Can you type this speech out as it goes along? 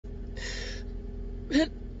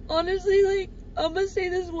And honestly, like, I'm gonna say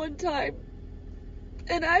this one time,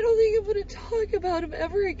 and I don't think I'm gonna talk about him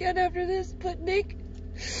ever again after this, but Nick,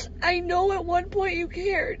 I know at one point you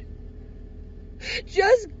cared.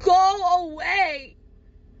 Just go away.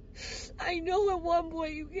 I know at one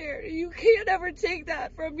point you cared. You can't ever take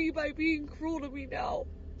that from me by being cruel to me now.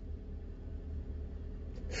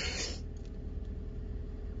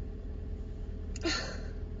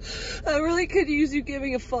 I really could use you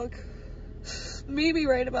giving a fuck. Maybe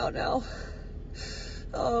right about now.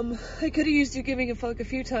 I could have used you giving a fuck a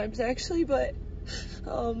few times actually, but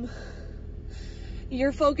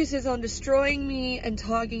your focus is on destroying me and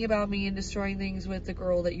talking about me and destroying things with the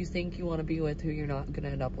girl that you think you want to be with, who you're not gonna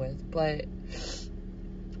end up with. But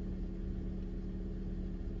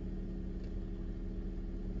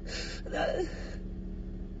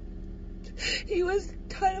he was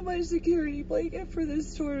kind of my security blanket for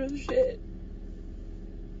this sort of shit.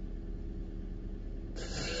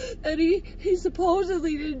 And he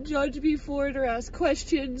supposedly didn't judge me for it or ask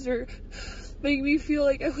questions or make me feel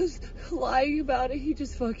like I was lying about it. He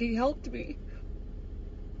just fucking helped me.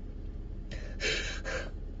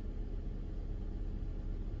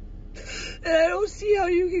 And I don't see how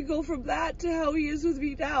you can go from that to how he is with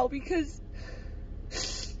me now, because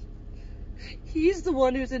he's the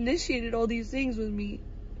one who's initiated all these things with me.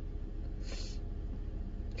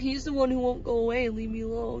 He's the one who won't go away and leave me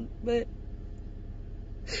alone, but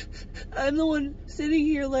I'm the one sitting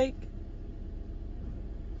here like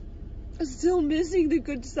still missing the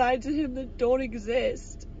good sides of him that don't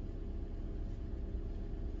exist.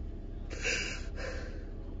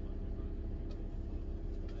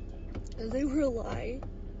 And they were a lie.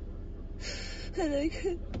 And I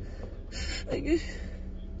could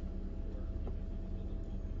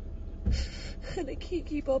and I can't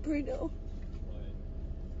keep up right now.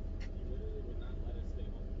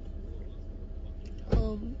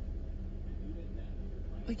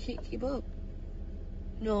 I can't keep up.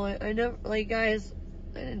 No, I never, like, guys,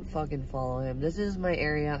 I didn't fucking follow him. This is my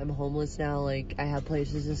area. I'm homeless now. Like, I have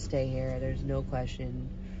places to stay here. There's no question.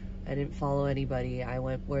 I didn't follow anybody. I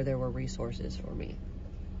went where there were resources for me.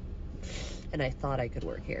 And I thought I could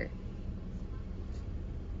work here.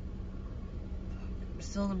 I'm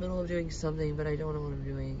still in the middle of doing something, but I don't know what I'm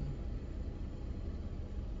doing.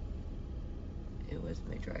 It was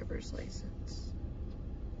my driver's license.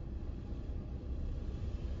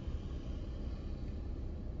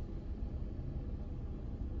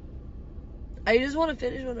 I just want to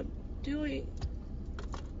finish what I'm doing.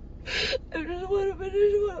 I just want to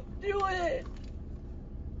finish what I'm doing. I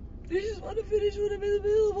just want to finish what I'm in the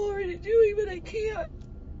middle of already doing, but I can't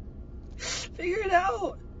figure it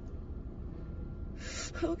out.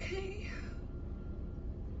 Okay.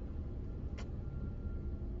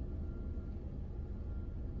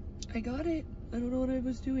 I got it. I don't know what I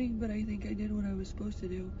was doing, but I think I did what I was supposed to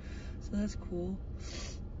do. So that's cool.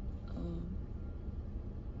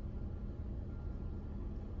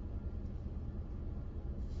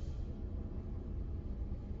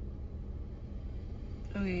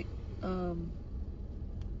 Okay,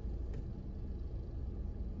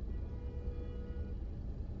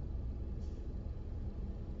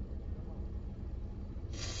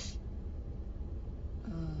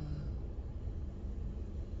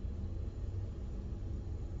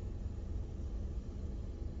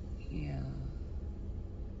 yeah.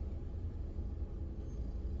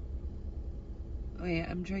 Wait,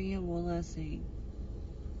 I'm trying out one last thing.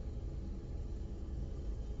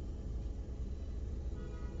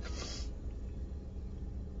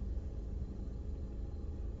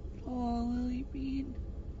 Oh, Lily Bean.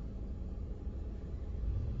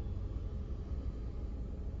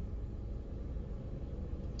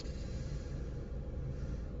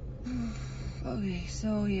 Okay,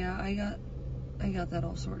 so yeah, I got that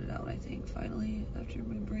all sorted out, I think, finally, after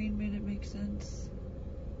my brain made it make sense.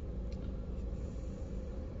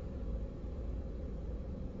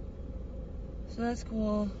 So that's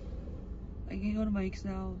cool. I can go to Mike's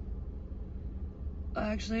now.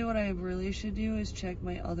 Actually, what I really should do is check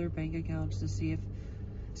my other bank accounts to see if...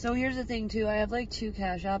 So here's the thing, too. I have, like, 2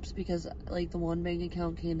 Cash Apps because, like, the one bank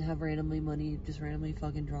account can have money just randomly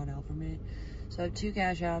fucking drawn out from it. So I have 2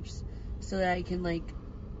 Cash Apps so that I can, like,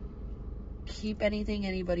 keep anything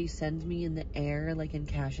anybody sends me in the air, like in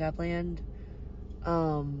Cash App land.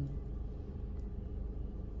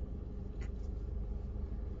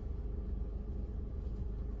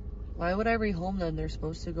 Why would I rehome them? They're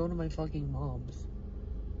supposed to go to my fucking mom's.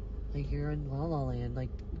 Like, you're in La La Land. Like,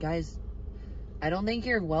 guys, I don't think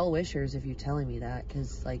you're well-wishers if you're telling me that,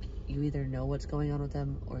 because, like, you either know what's going on with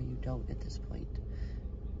them or you don't at this point.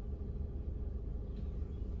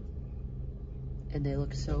 And they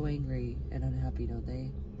look so angry and unhappy, don't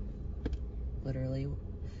they? Literally,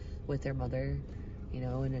 with their mother, you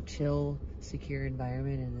know, in a chill, secure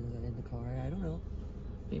environment and in the car. I don't know.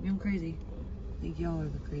 Maybe I'm crazy. I think y'all are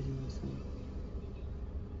the crazy ones. So.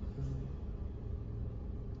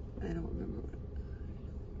 I don't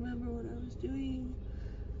remember what I was doing.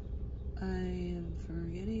 I am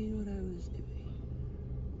forgetting what I was doing.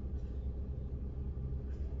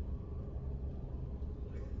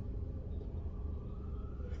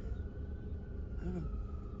 I don't know.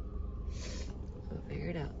 I'll figure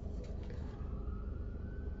it out.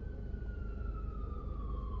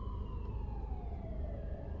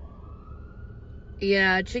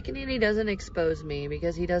 Yeah, Chicken Eating doesn't expose me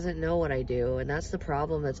because he doesn't know what I do. And that's the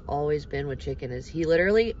problem that's always been with Chicken is he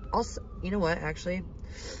literally, also, you know what, actually,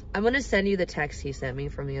 I'm going to send you the text he sent me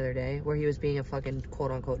from the other day where he was being a fucking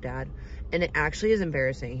quote unquote dad. And it actually is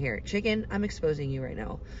embarrassing. Here, Chicken, I'm exposing you right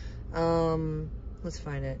now. Let's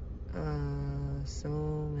find it. So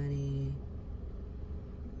many.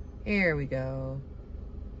 Here we go.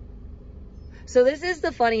 So this is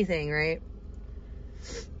the funny thing, right?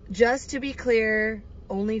 Just to be clear,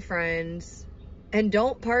 only friends, and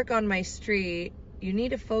don't park on my street. You need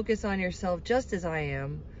to focus on yourself just as I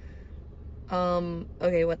am.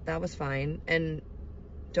 Okay, that was fine. And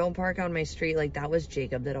don't park on my street, like that was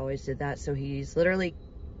Jacob that always did that. So he's literally,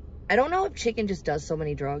 I don't know if Chicken just does so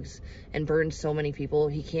many drugs and burns so many people,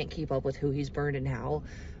 he can't keep up with who he's burned and how.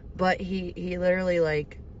 But he literally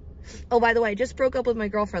like, oh, by the way, I just broke up with my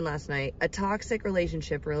girlfriend last night. A toxic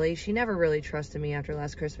relationship, really. She never really trusted me after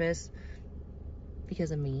last Christmas.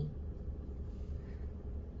 Because of me.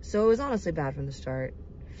 So it was honestly bad from the start.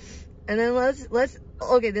 And then let's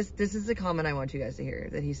okay, this is the comment I want you guys to hear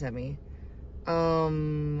that he sent me.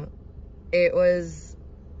 It was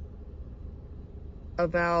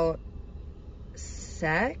about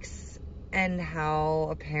sex and how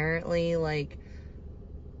apparently like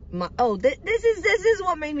this is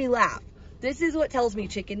what made me laugh. This is what tells me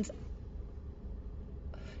Chickens.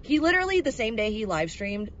 He literally, the same day he live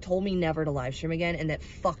streamed, told me never to live stream again and that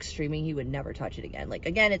fuck streaming, he would never touch it again. Like,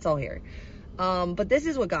 again, it's all here. But this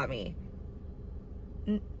is what got me.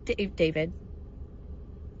 David,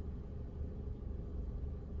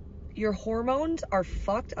 your hormones are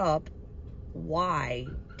fucked up. Why,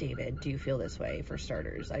 David, do you feel this way, for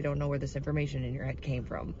starters? I don't know where this information in your head came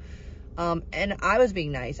from. And I was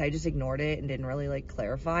being nice. I just ignored it and didn't really, like,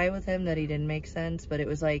 clarify with him that he didn't make sense. But it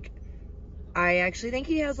was like, I actually think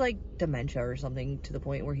he has, like, dementia or something to the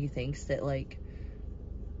point where he thinks that, like,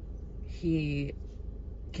 he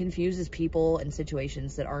confuses people and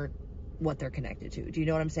situations that aren't what they're connected to. Do you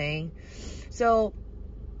know what I'm saying? So,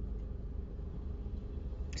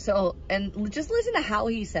 and just listen to how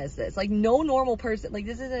he says this. Like, no normal person, like,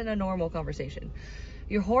 this isn't a normal conversation.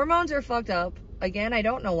 Your hormones are fucked up. Again, I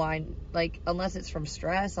don't know why, like, unless it's from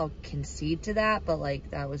stress, I'll concede to that. But,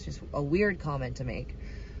 like, that was just a weird comment to make.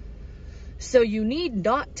 So you need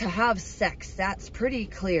not to have sex. That's pretty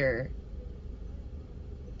clear.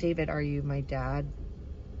 David, are you my dad?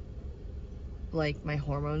 Like, my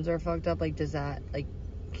hormones are fucked up. Like, does that, like,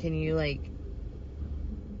 can you, like,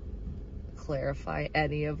 clarify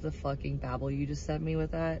any of the fucking babble you just sent me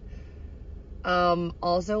with that?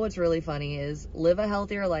 Also, what's really funny is live a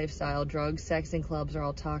healthier lifestyle. Drugs, sex, and clubs are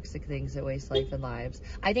all toxic things that waste life and lives.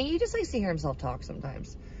 I think he just likes to hear himself talk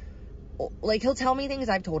sometimes. Like, he'll tell me things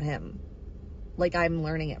I've told him. Like, I'm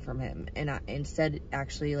learning it from him. And instead,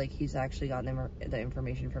 actually, like, he's actually gotten the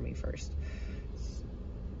information from me first.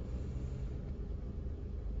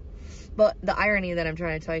 But the irony that I'm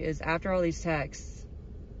trying to tell you is after all these texts,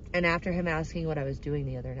 and after him asking what I was doing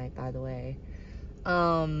the other night, by the way,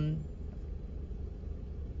 I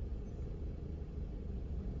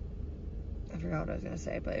forgot what I was going to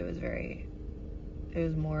say, but it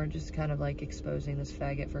was more just kind of like exposing this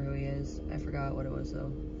faggot for who he is. I forgot what it was,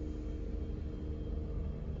 though.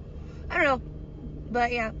 I don't know.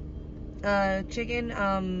 But yeah.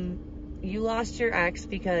 Chicken, you lost your ex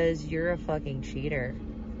because you're a fucking cheater.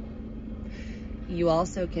 You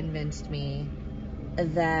also convinced me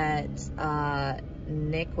that,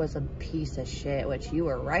 Nick was a piece of shit, which you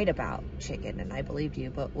were right about, Chicken, and I believed you.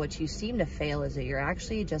 But what you seem to fail is that you're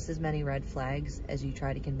actually just as many red flags as you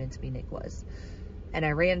try to convince me Nick was. And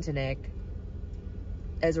I ran to Nick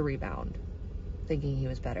as a rebound, thinking he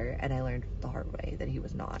was better, and I learned the hard way that he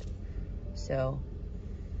was not. So,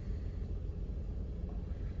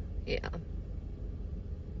 yeah.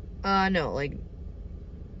 No, like,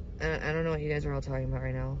 I don't know what you guys are all talking about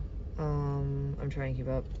right now. I'm trying to keep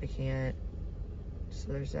up. I can't.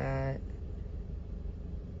 So there's that.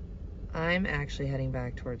 I'm actually heading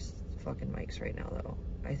back towards fucking Mike's right now, though.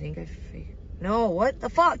 I think I figured. No, what the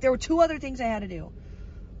fuck? There were 2 other things I had to do.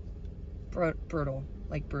 Brutal.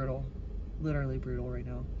 Like, brutal. Literally brutal right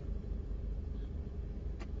now.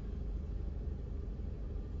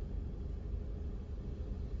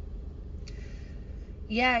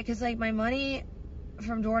 Yeah, because, like, my money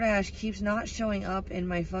from DoorDash keeps not showing up in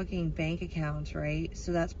my fucking bank accounts, right?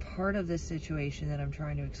 So that's part of this situation that I'm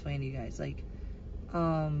trying to explain to you guys. Like,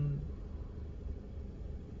 I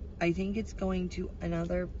think it's going to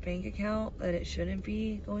another bank account that it shouldn't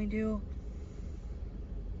be going to.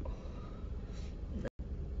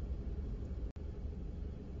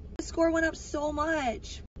 The score went up so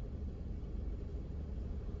much.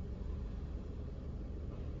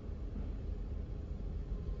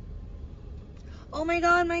 Oh my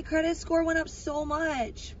god, my credit score went up so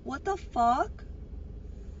much. What the fuck?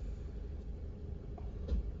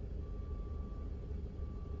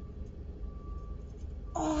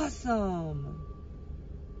 Awesome.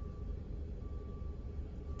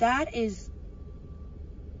 That is...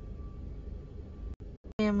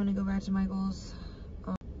 I'm gonna go back to Michael's.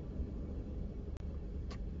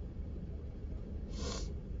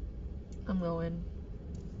 I'm going.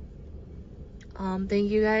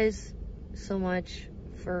 Thank you guys so much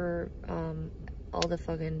for all the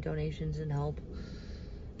fucking donations and help.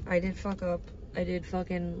 I did fuck up. I did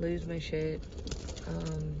fucking lose my shit.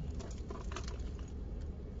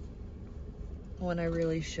 When I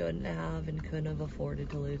really shouldn't have and couldn't have afforded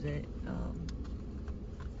to lose it.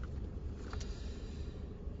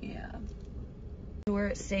 Yeah. Where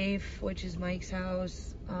it's safe, which is Mike's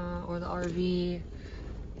house, or the RV.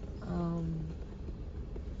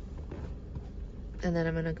 And then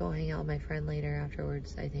I'm gonna go hang out with my friend later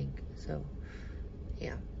afterwards, I think. So,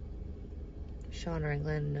 yeah. Sean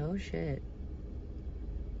Ringland, no shit.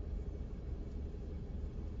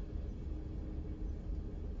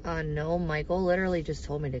 No, Michael literally just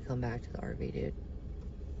told me to come back to the RV, dude.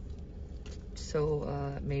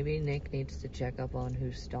 So, maybe Nick needs to check up on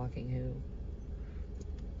who's stalking who.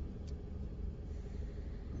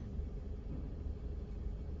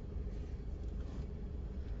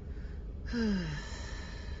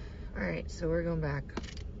 Alright, so we're going back. I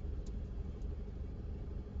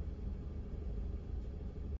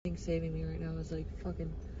think saving me right now is like fucking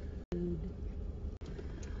food.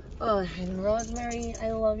 Oh, and Rosemary,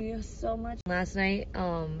 I love you so much. Last night,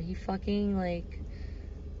 he fucking, like,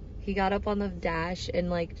 he got up on the dash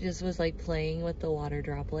and, like, just was, like, playing with the water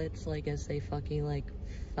droplets, like, as they fucking, like,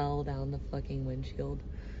 fell down the fucking windshield.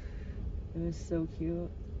 It was so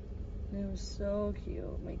cute. It was so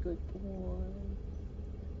cute, my good boy.